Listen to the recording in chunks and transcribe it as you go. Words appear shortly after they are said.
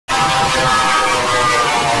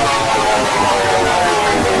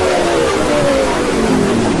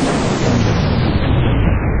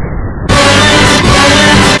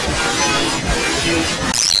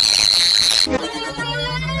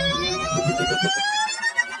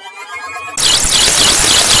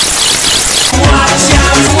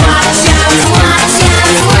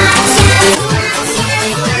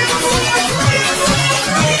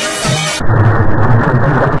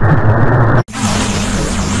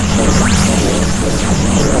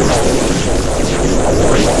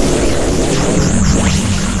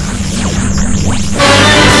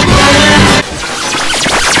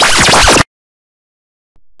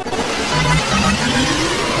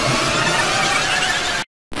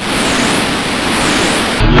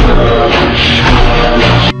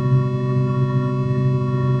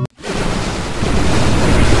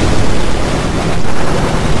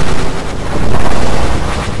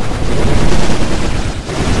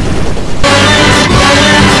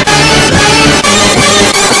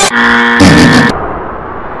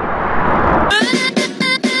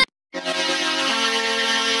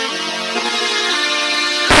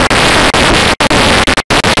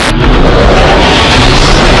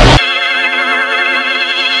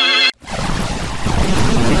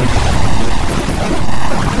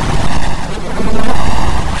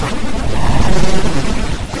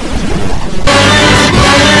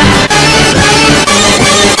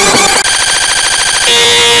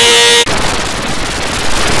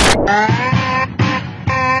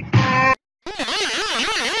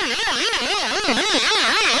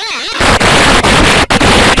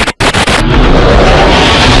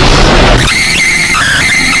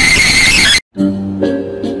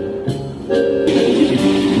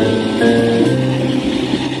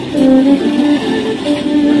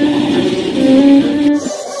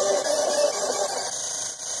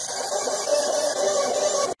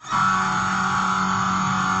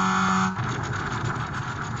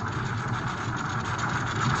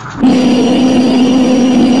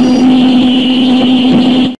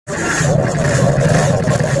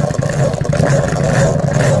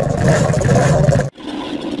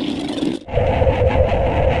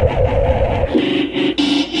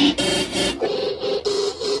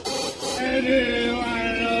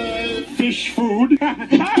Fish food.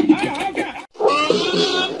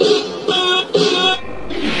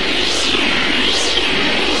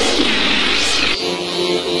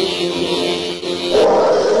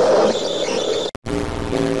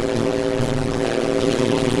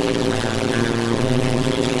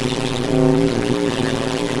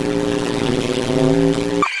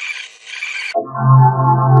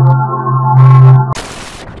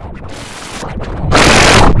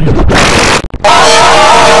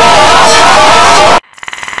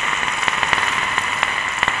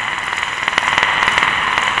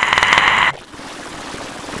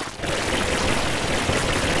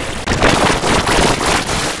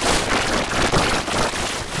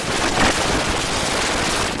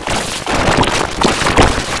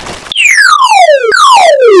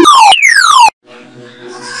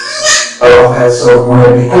 So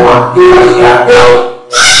mulai dikuat tidak tahu.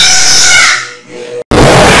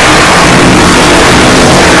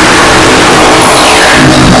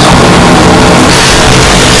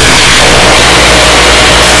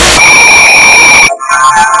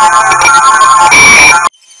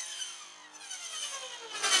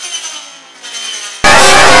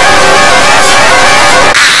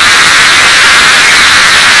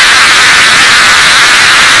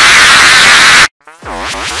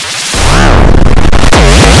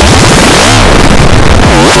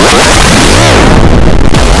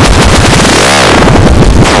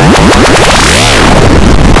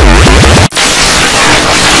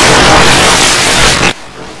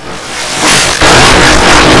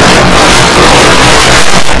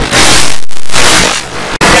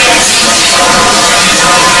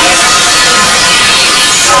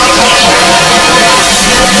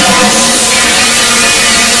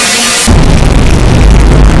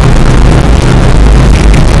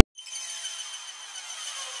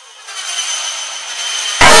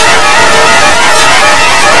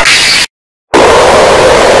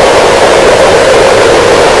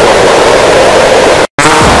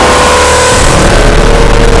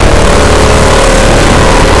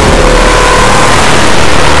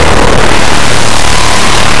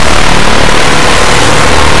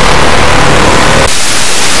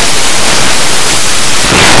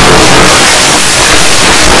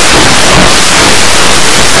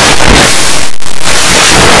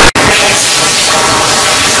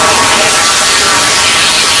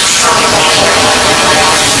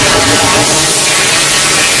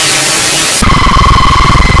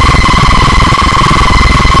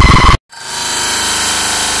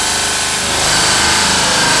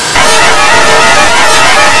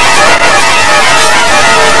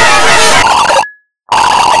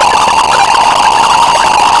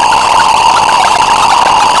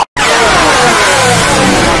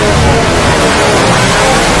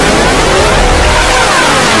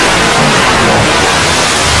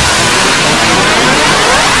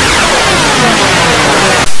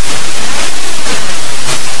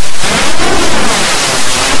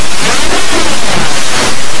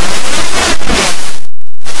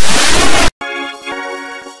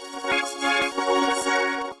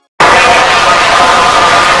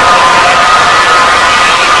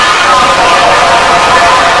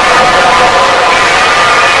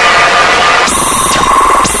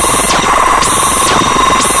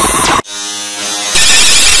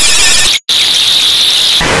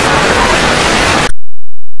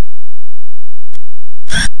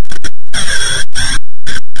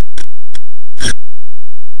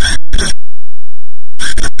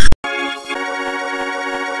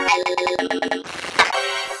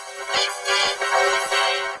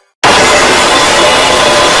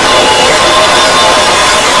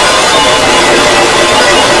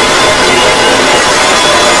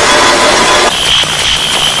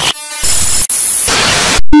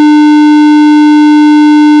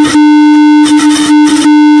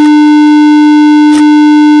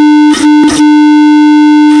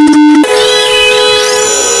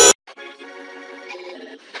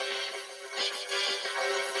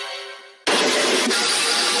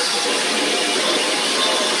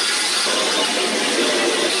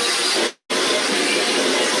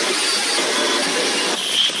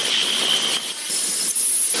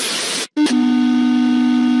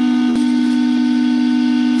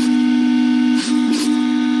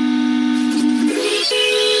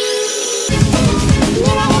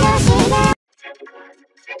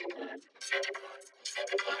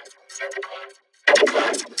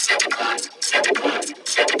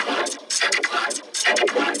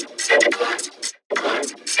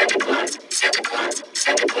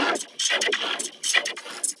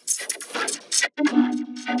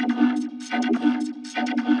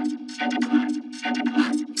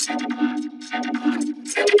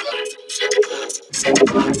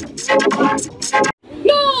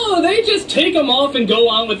 off and go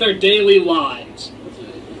on with their daily lives.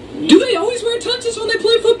 Do they always wear tuxes when they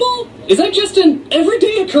play football? Is that just an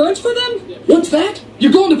everyday occurrence for them? What's that?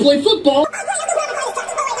 You're going to play football?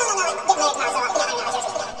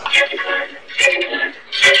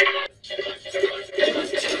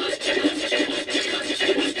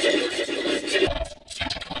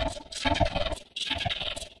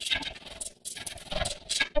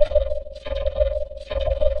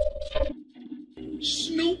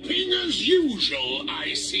 Snooping as usual,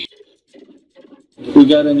 I see. We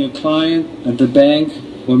got a new client at the bank.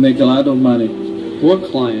 We'll make a lot of money.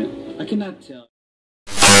 What client? I cannot tell.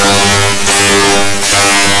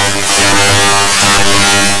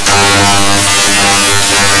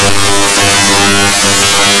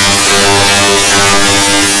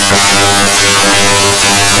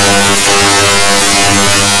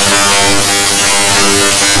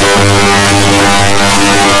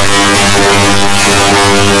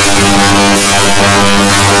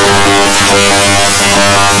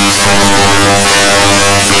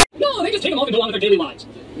 No, they just take them off and go on with their daily lives.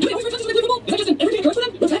 Do they always wear tuxes when they play football? Is that just an everyday occurrence for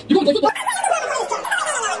them? What's that? You're going to play football?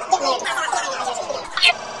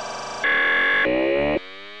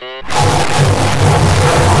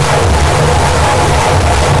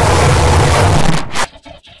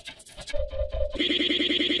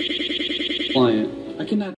 Client. I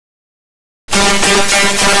cannot.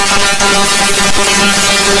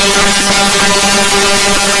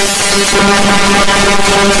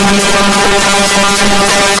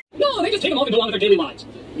 No, they just take them off and go on with their daily lives.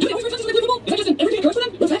 Do they always wear tuxes when they play football? Is that just an everyday occurrence for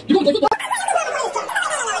them? What's that? You're going to play football?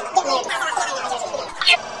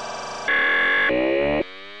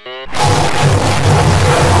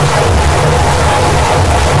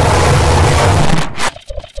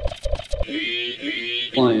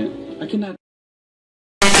 Client. I cannot.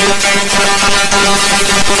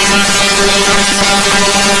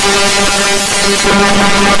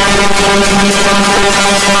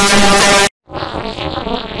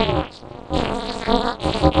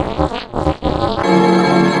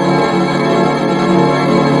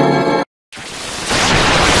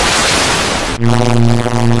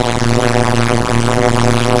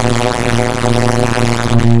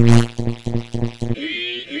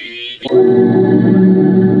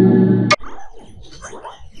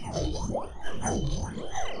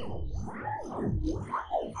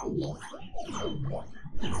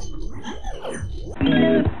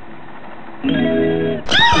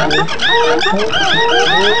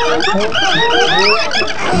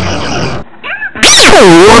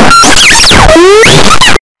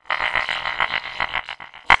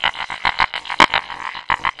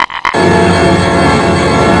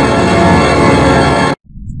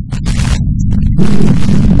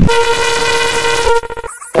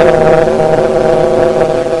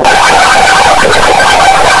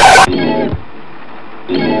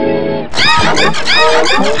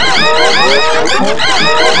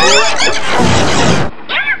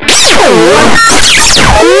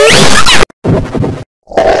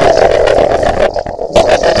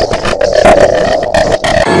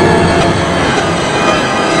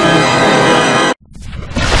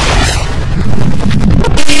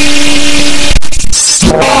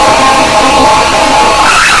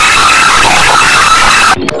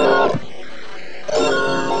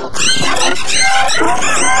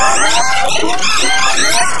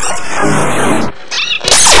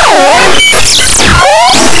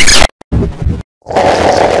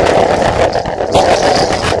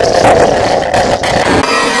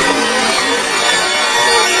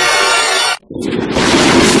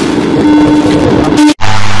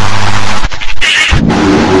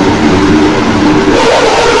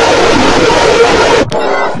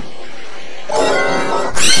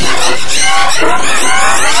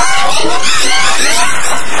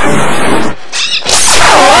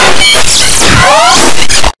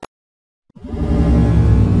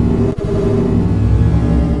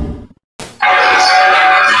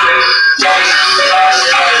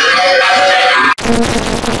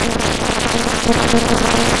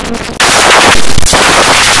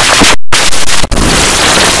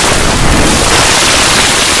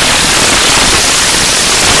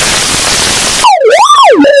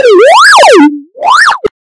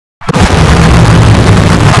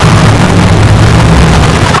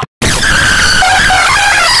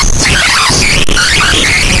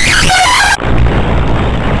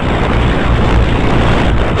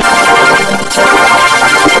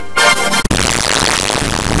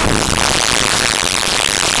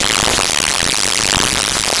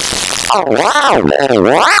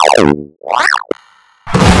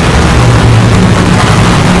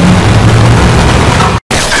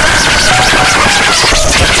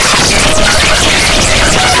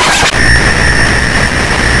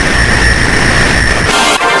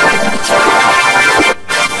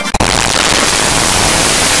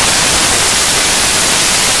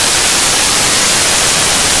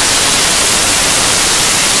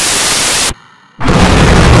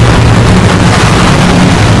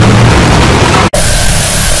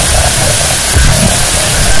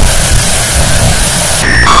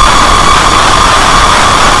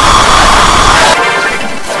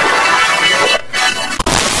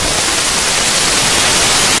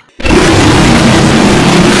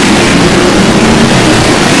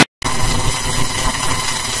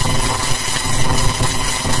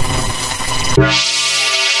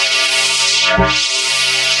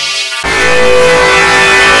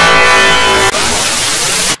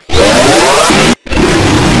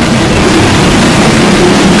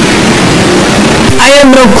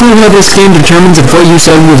 how this game determines if what you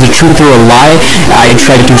said was the truth or a lie? I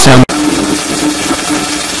tried to sound...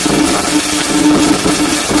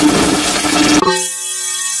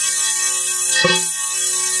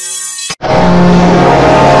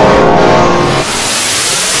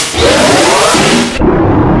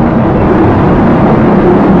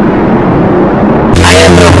 I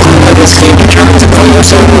have no clue how this game determines if what you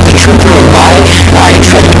said was the truth or a lie. I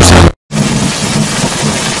tried to sound...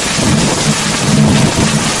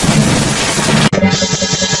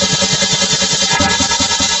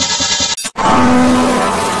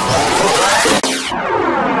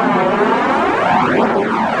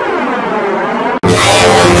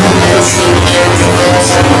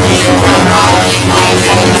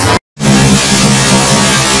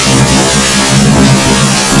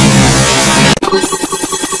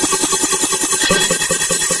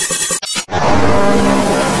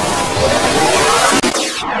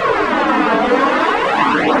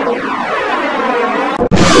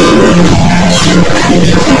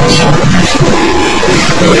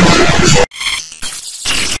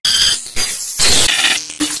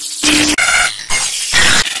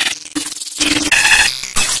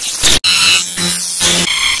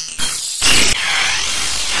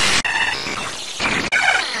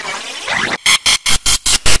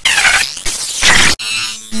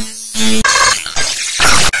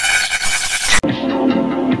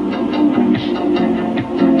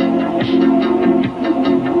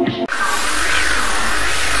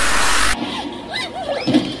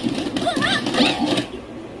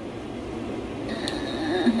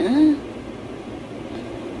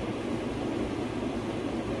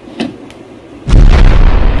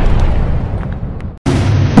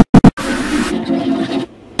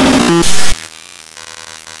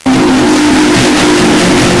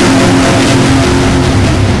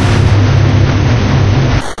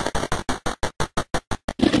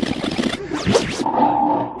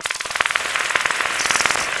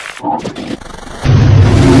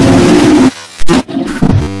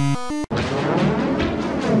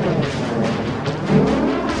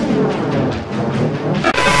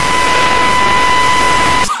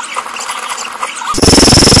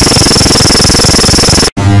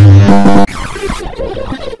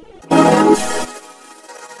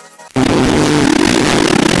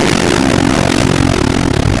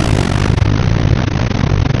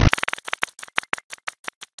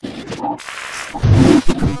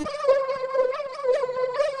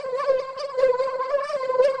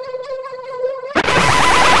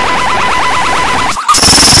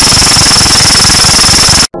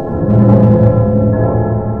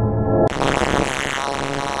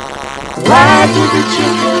 Ride with the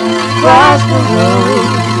children across the road.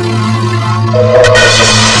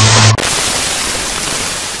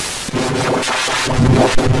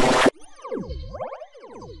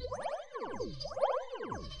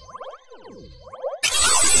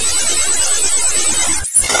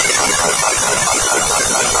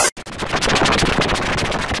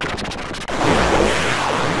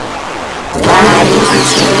 Ride with the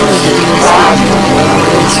children across the road.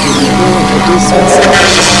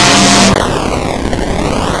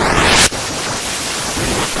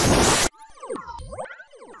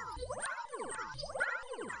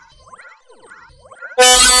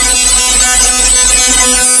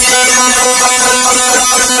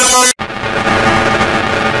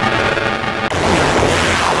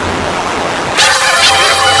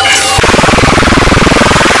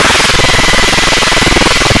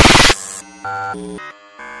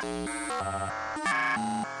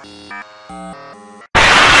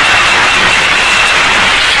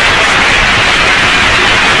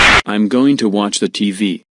 I'm going to watch the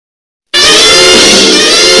TV.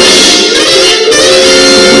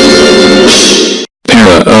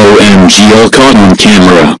 Para-OMG, all caught on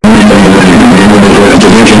camera.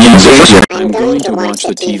 I'm going to watch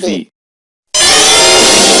the TV.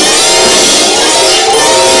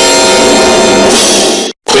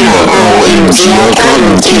 Para-OMG, all caught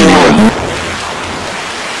on camera.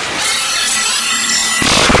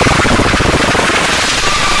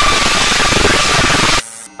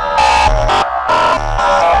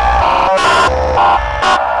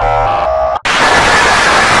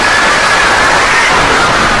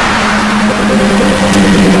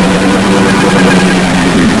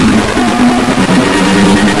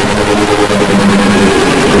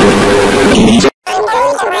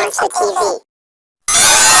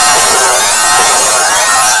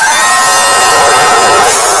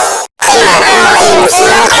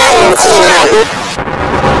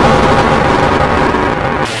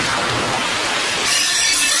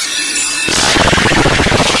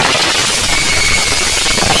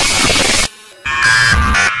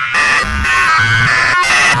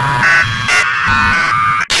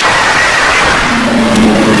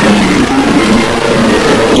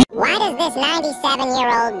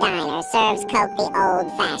 97-year-old diner serves Coke the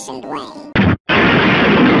old-fashioned way.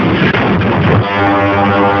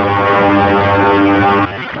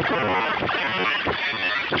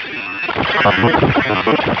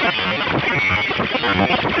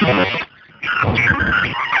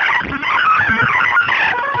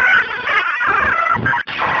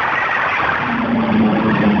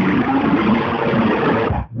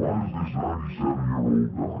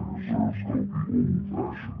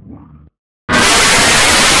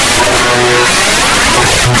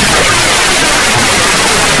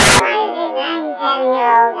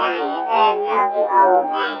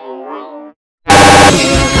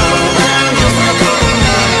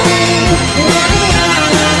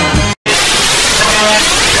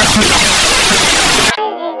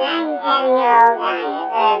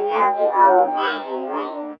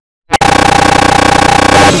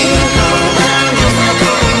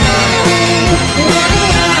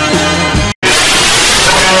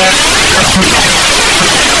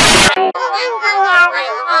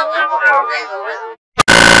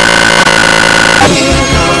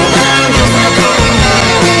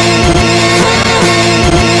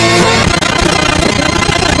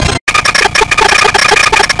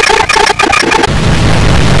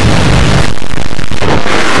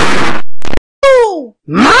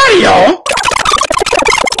 Mario?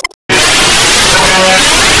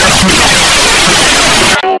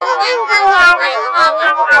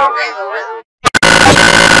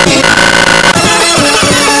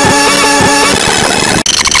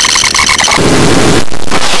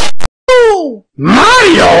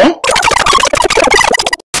 Mario?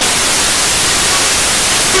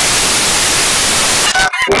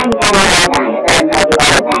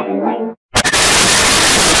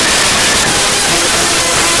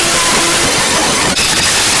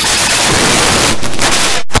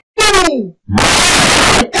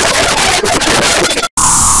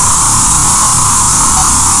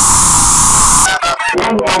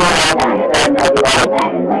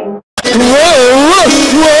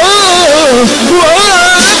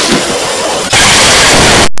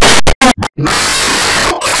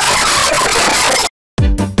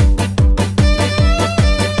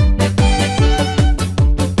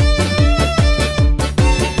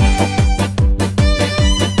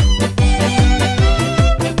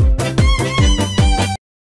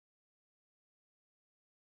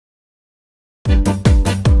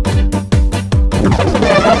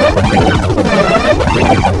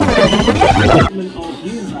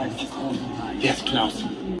 Yes, Klaus.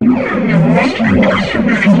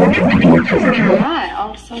 Hi,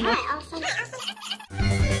 awesome.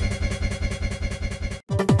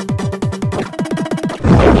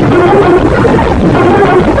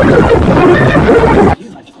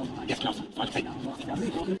 Yes, Klaus.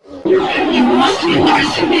 You must be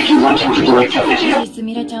nice to me if you want him to do it for you. す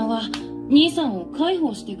みれちゃんは兄さんを介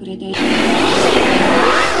抱してくれて。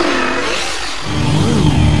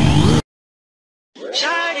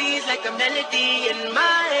Shawty's like a melody in my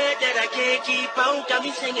head that I can't keep out. Got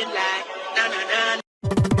me singing like na na na.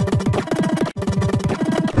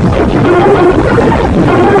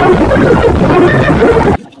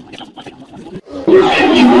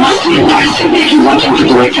 You must be nice to me if you want him to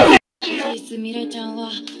do it for you. すみれちゃんは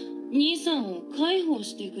兄さんを介抱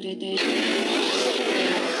してくれて。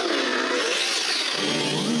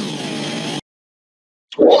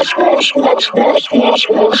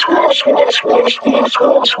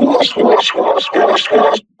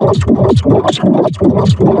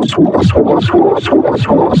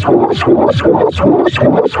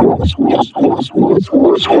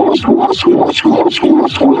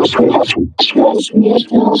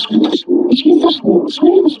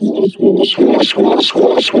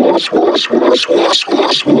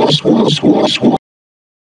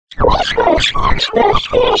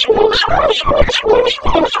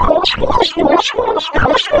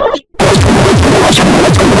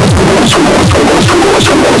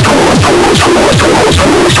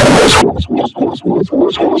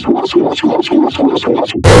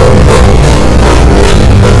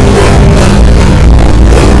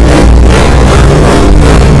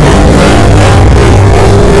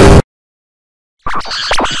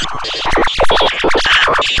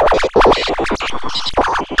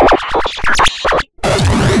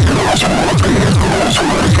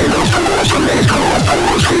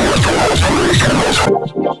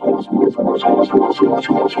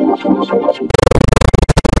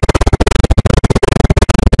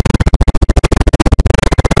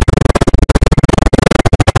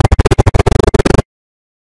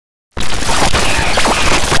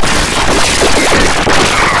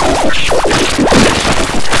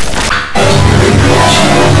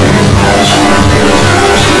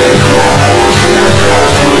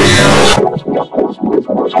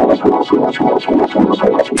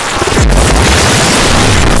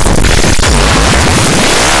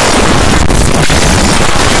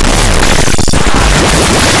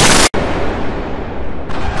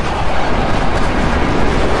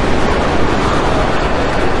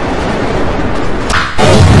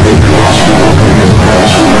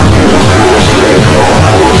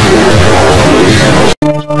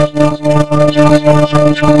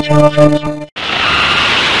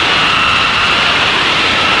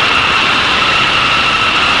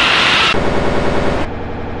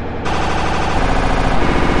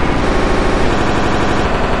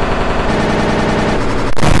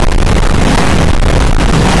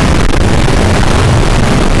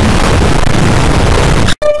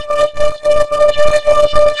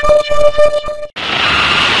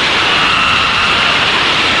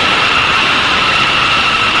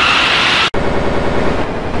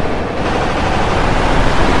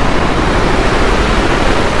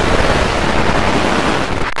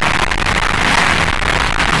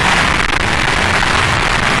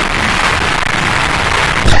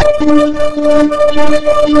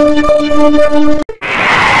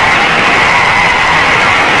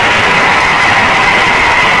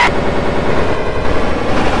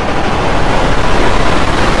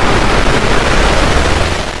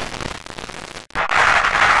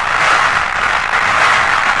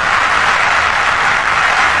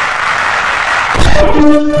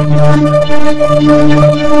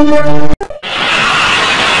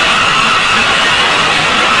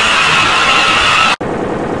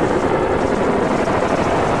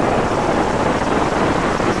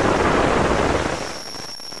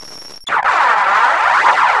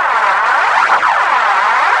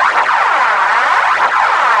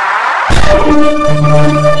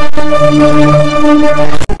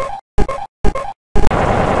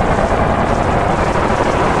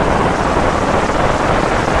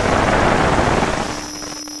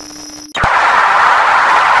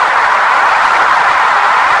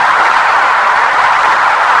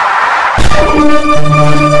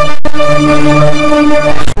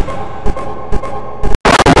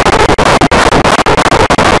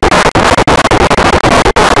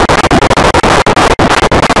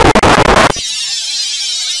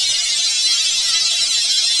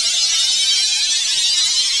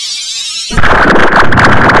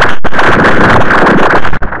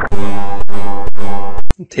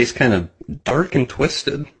It tastes kind of dark and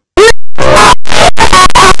twisted.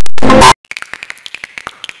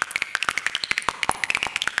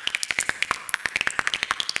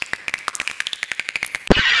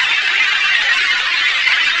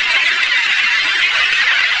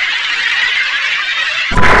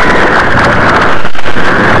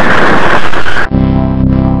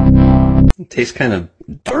 It tastes kind of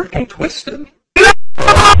dark and twisted.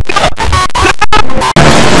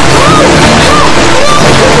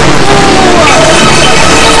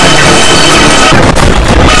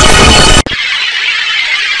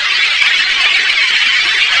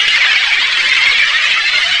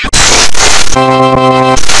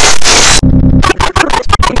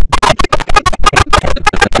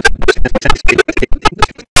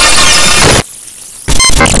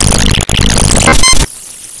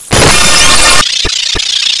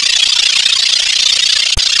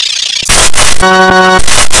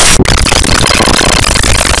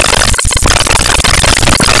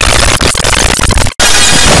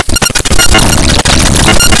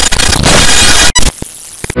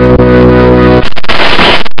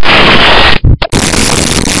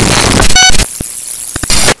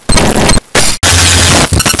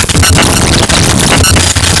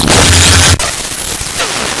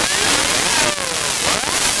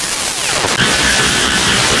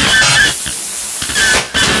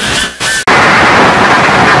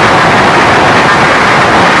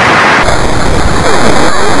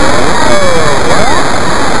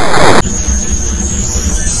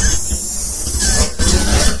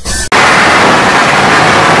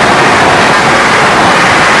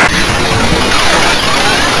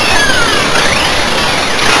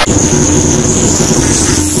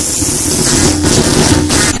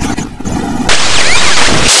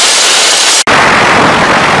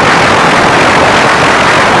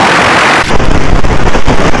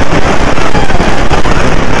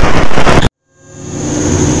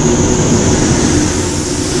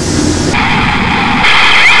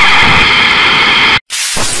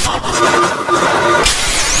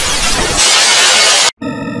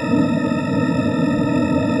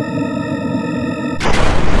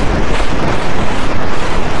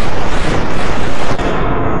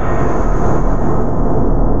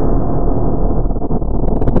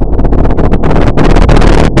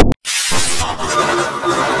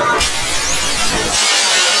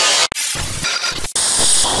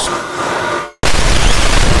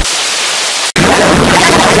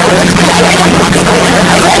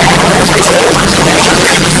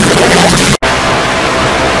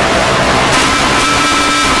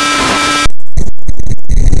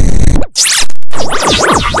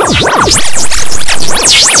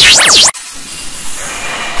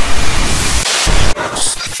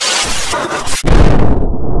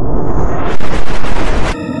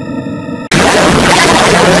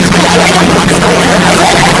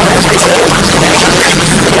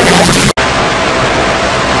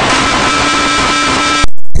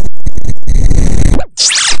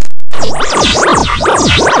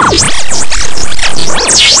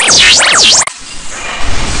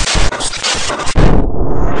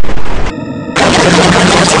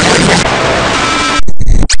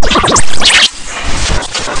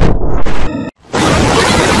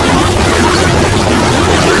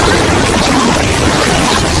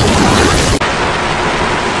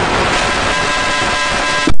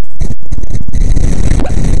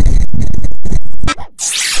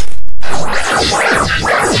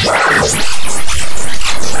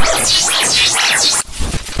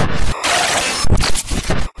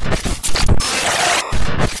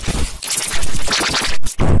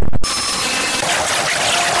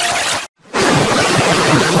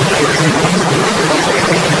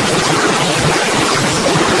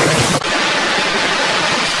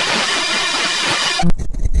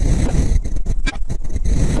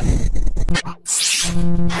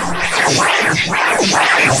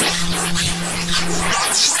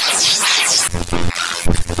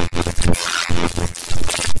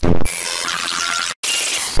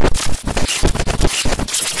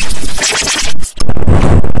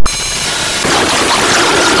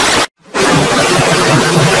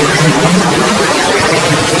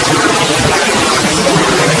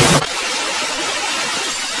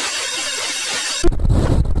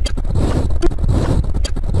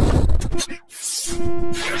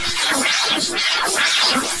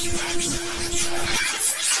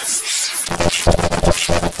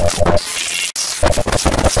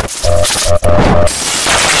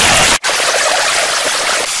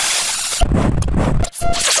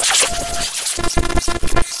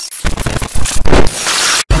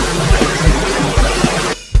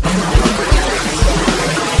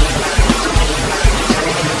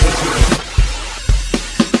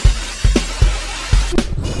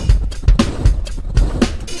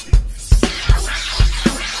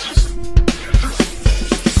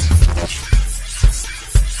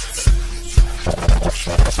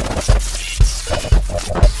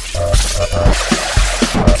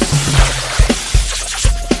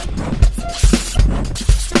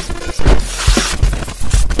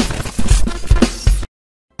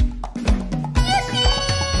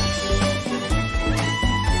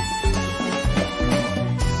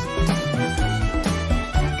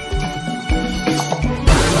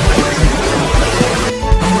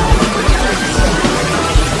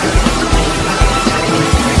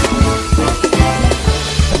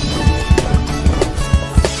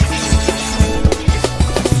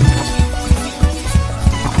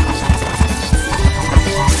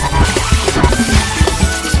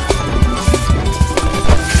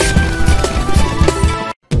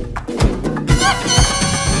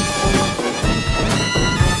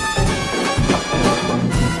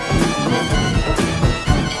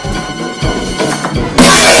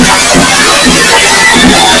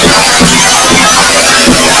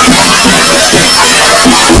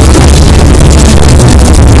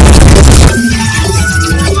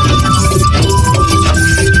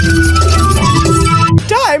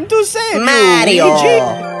 Mario!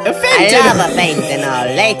 I love a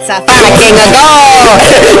fentanyl. Let's fucking go!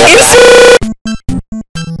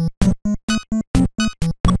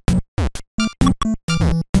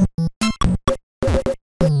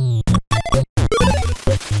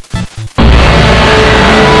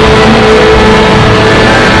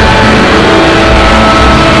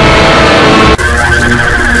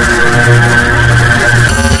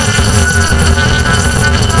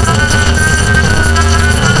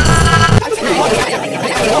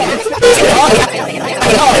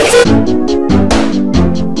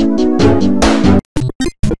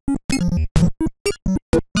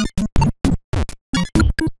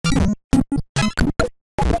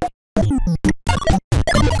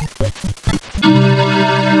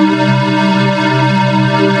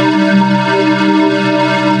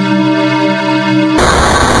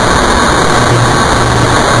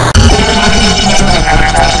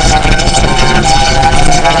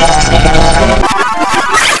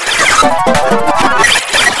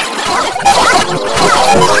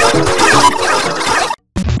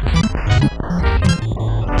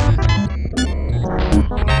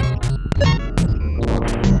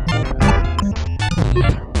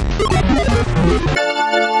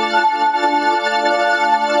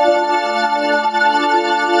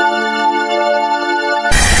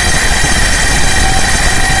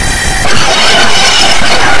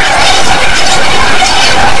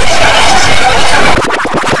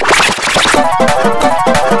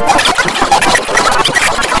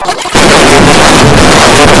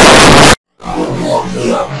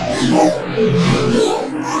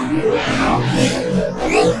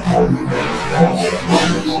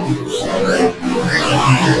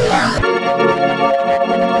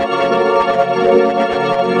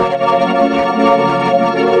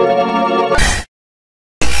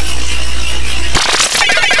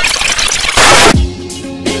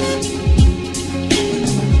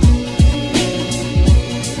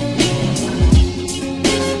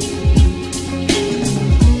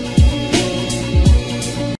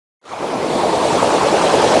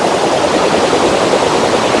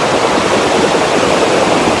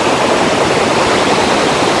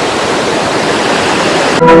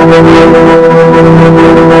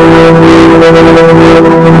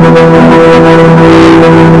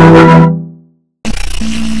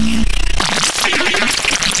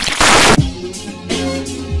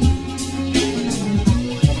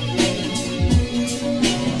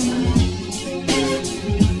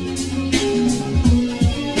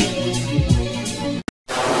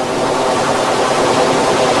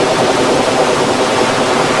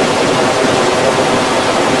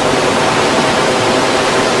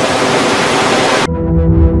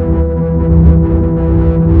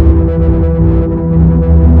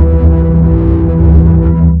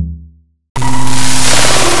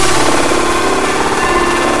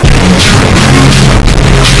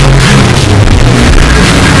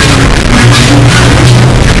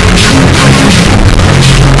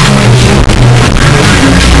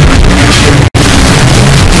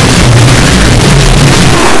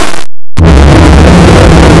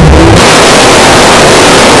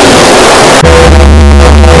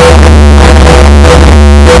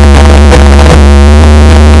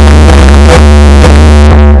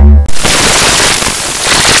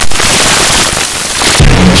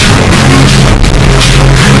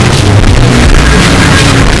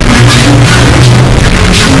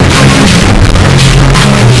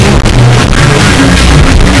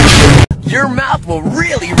 Your mouth will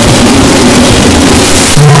really...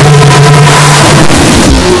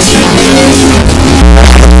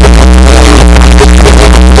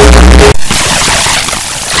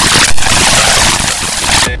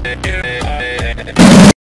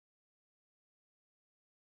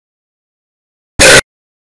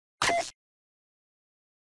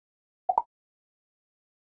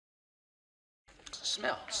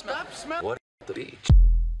 Smell. What the beach?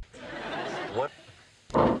 What?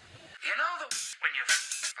 You know when you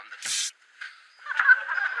from the.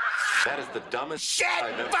 That is the dumbest shit.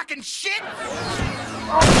 Fucking shit.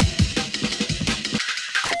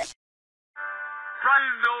 Try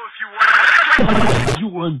to know if you want. You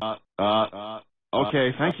won.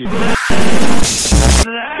 Okay, thank you.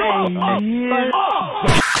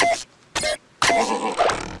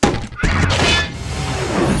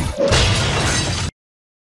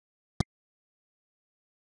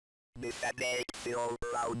 Missadaxio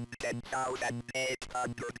round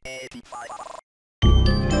 10,885.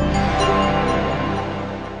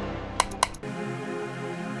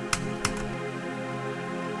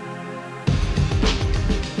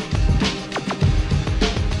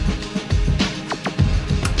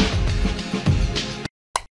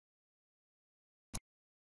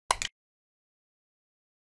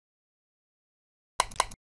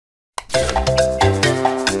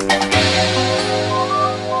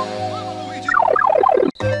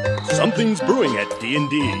 Something's brewing at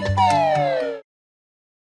D&D.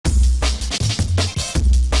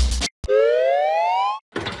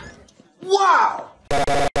 Wow!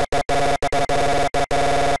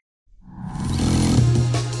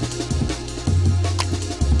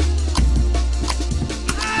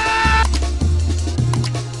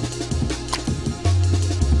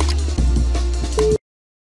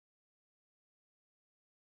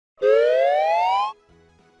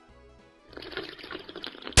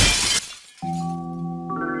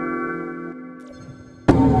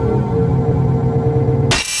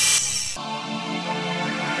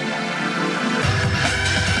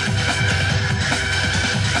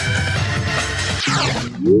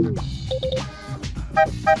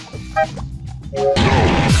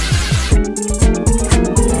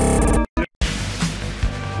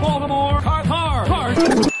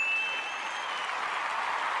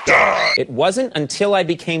 It wasn't until I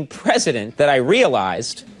became president that I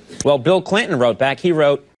realized, well, Bill Clinton wrote back, he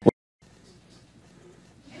wrote, which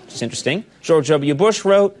is interesting, George W. Bush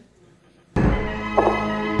wrote,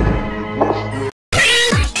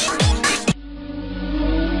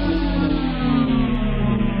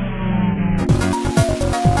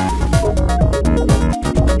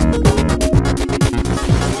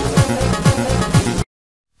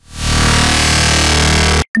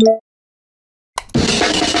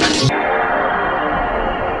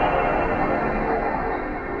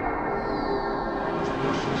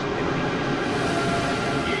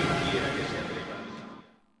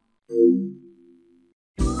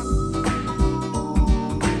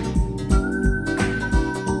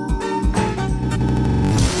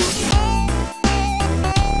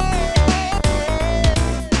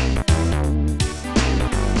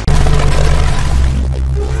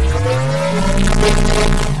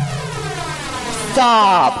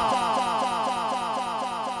 Stop!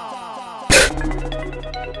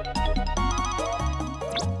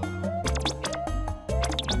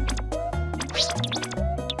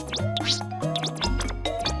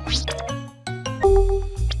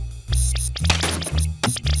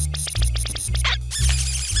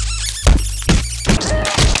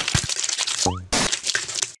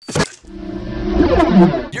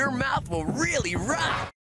 Your mouth will really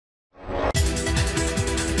rock.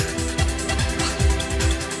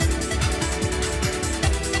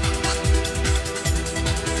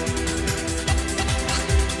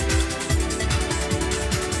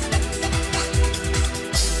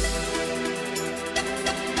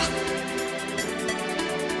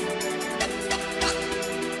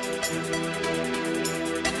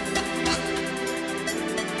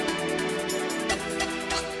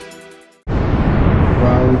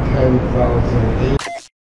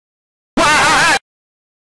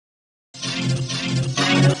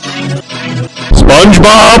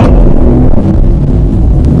 SpongeBob!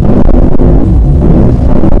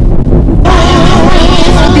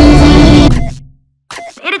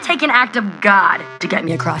 It'd take an act of God to get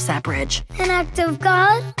me across that bridge. An act of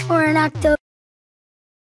God or an act of...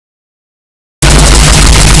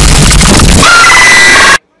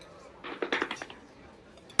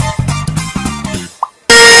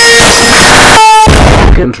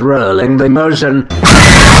 Controlling the motion.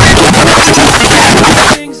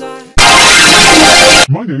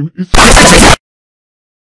 My name is...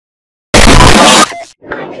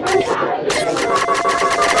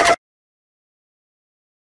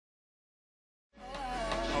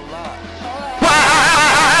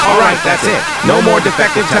 Alright, that's it. No more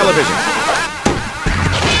defective television.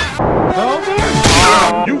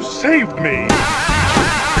 You saved me!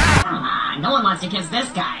 No one wants to kiss this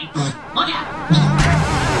guy. Look out!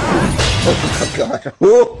 Oh god.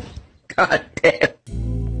 Oh, god damn.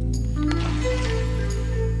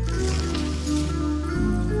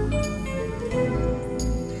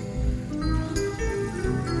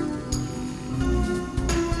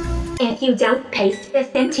 If you don't paste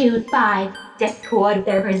this into 5 Discord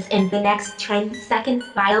servers in the next 10 seconds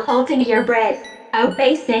while holding your breath,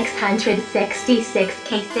 obey 666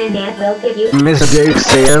 cases and we'll give you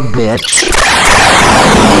Missadaxio, bitch.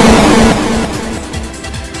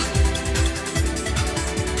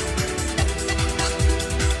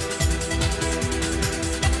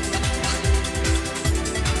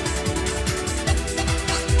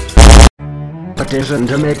 Petition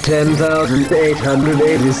to make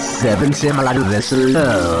 10,887 similar to this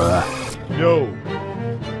low. No.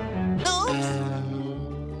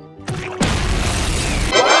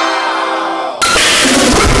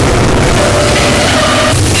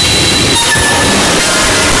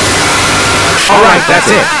 Alright, that's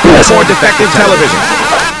it. No more defective television.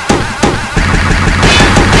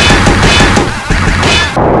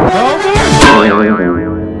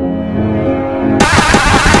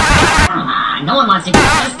 No one wants to kiss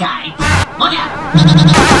this guy. Look out!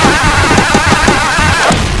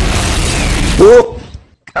 Oh,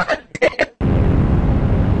 god damn.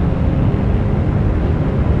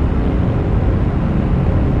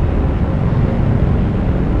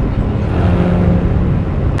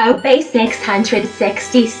 obey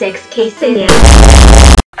 666 cases.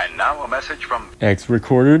 And now a message from X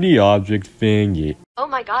recorder the object thingy. Oh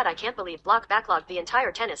my god, I can't believe Block backlogged the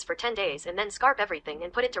entire tennis for 10 days and then scarp everything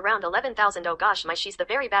and put it to round 11,000. Oh gosh, she's the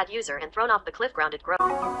very bad user and thrown off the cliff grounded grow.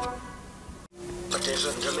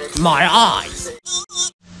 My eyes!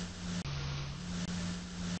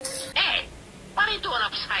 Hey, what are you doing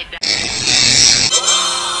upside down?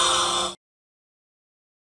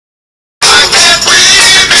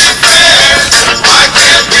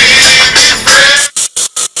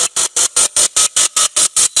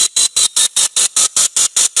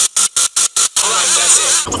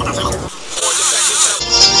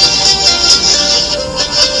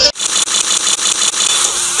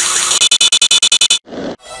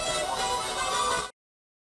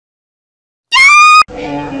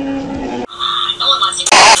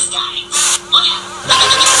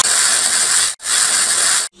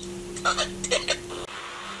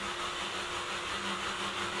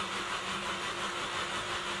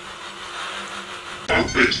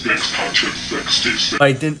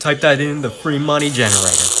 I didn't type that in the free money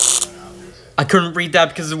generator. I couldn't read that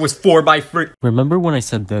because it was 4x3. Remember when I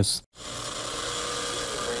said this?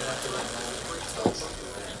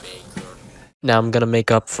 Now I'm gonna make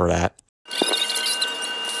up for that.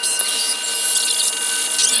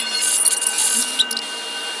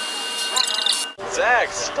 Zach,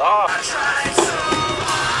 stop!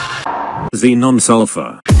 Xenon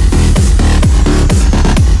sulfur.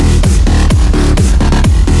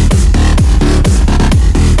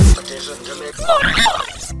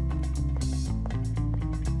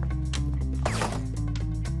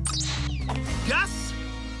 Gus?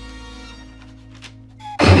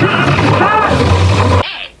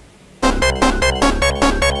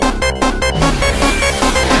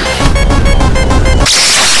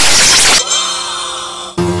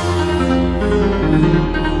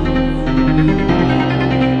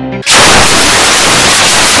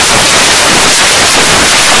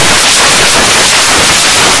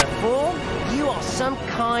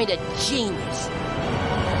 genius.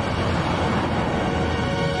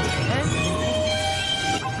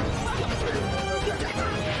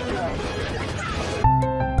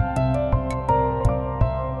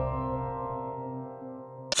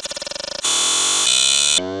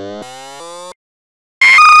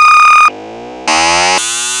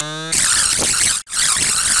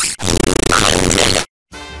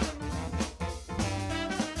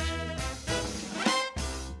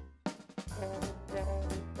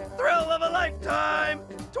 Thrill of a lifetime!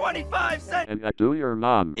 25 cents! And I do your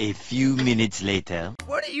mom. A few minutes later.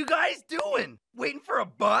 What are you guys doing? Waiting for a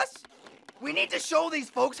bus? We need to show these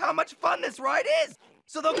folks how much fun this ride is,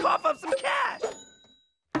 so they'll cough up some cash.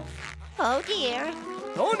 Oh dear.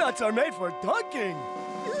 Donuts are made for dunking.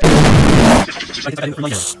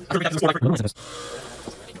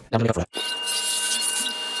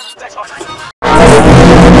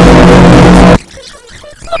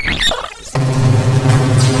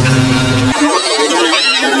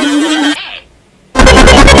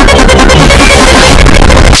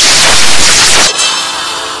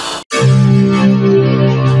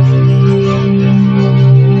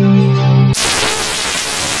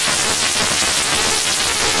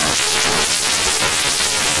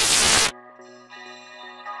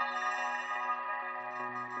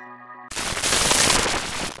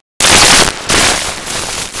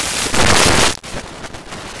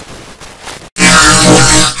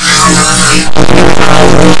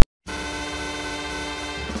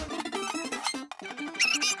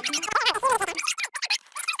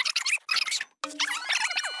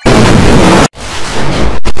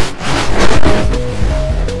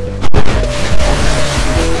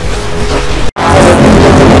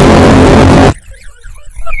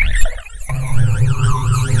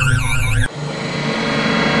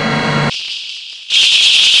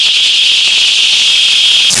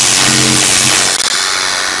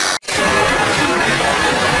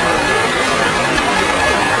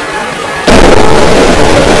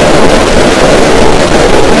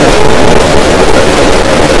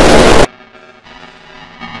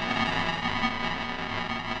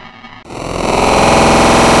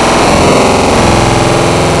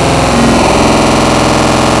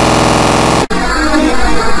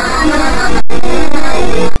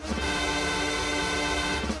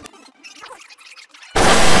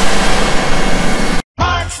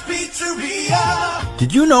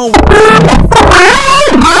 Did you know?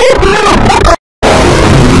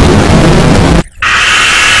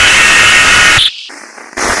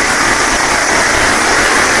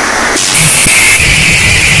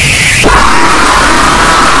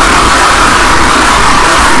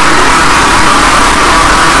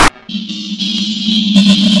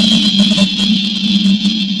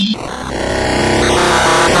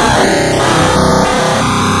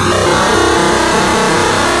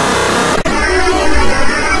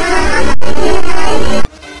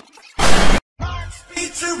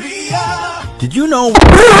 Did you know?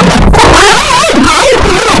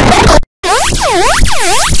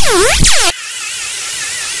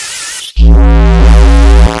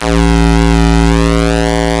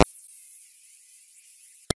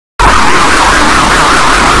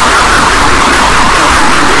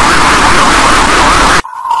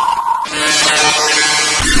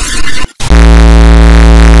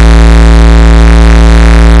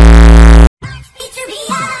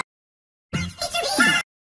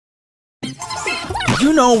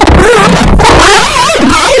 Did you know?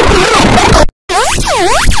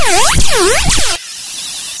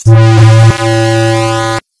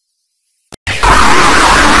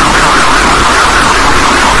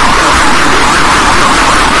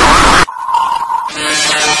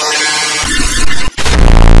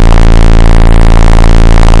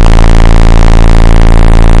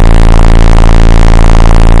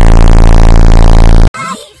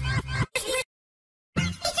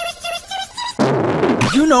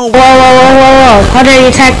 You know. Whoa, whoa, whoa, whoa, whoa. How dare you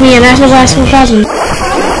attack me and National Basketball Cousin?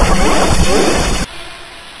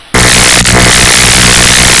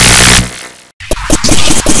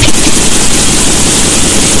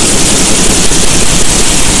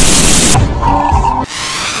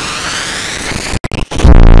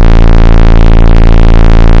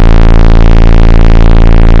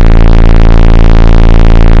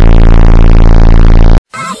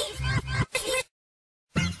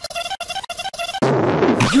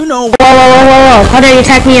 You know. Whoa, whoa, whoa, whoa, whoa. How dare you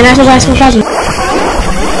attack me and National Basketball Cousin?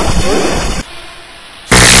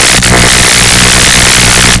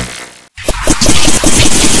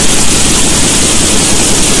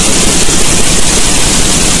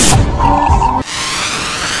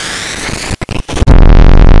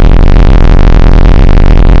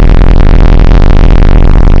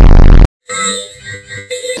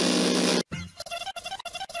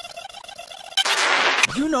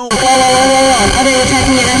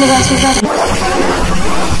 basketball?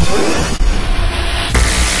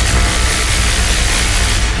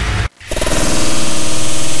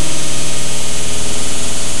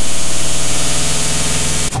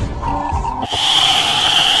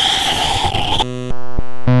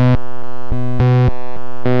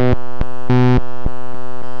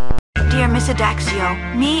 Dear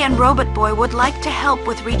Missadaxio, me and Robot Boy would like to help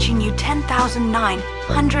with reaching you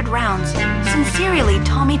 10,900 rounds. Sincerely,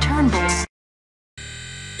 Tommy Turnbull.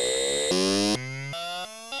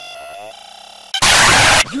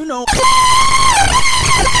 You know.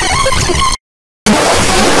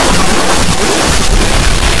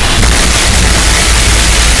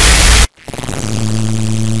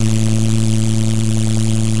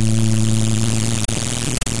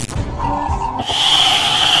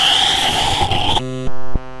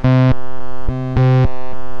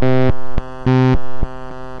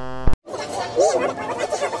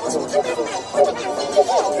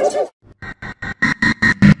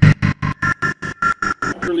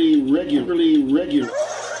 Regular.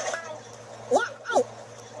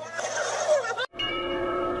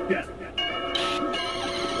 Yeah.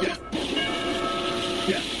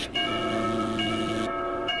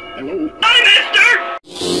 Hello. Hi, mister!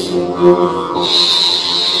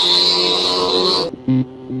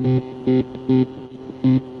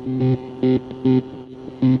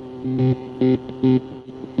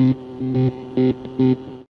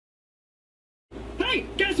 Hey,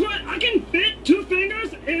 guess what? I can fit 2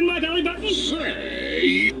 fingers in my belly button.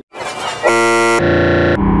 Say.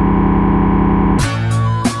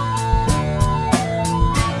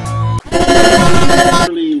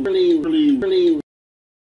 Really.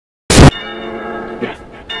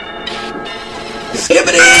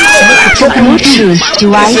 The Bluetooth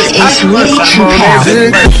device is ready to pair.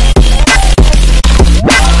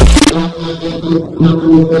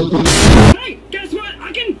 Hey,